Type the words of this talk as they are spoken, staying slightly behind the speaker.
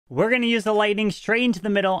We're going to use the lightning straight into the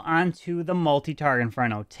middle onto the multi-target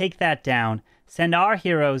Inferno. Take that down. Send our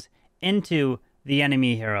heroes into the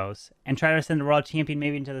enemy heroes. And try to send the Royal Champion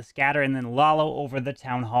maybe into the scatter and then Lalo over the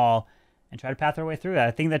Town Hall. And try to path our way through that.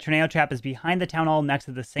 I think the Tornado Trap is behind the Town Hall next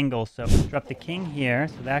to the single. So drop the King here.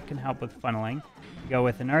 So that can help with funneling. Go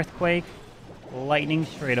with an Earthquake. Lightning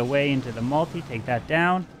straight away into the multi. Take that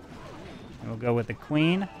down. And we'll go with the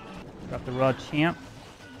Queen. Drop the Royal Champ.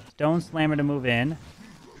 Stone Slammer to move in.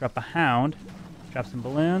 Drop a Hound. Drop some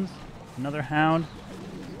balloons. Another Hound.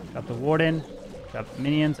 Drop the Warden. Drop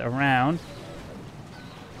minions around.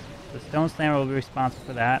 The Stone Slammer will be responsible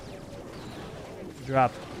for that.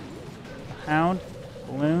 Drop the Hound.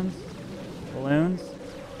 Balloons. Balloons.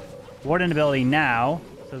 Warden ability now.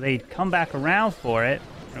 So they come back around for it.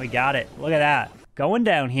 And we got it. Look at that. Going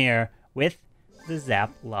down here with the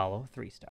Zap Lalo 3-star.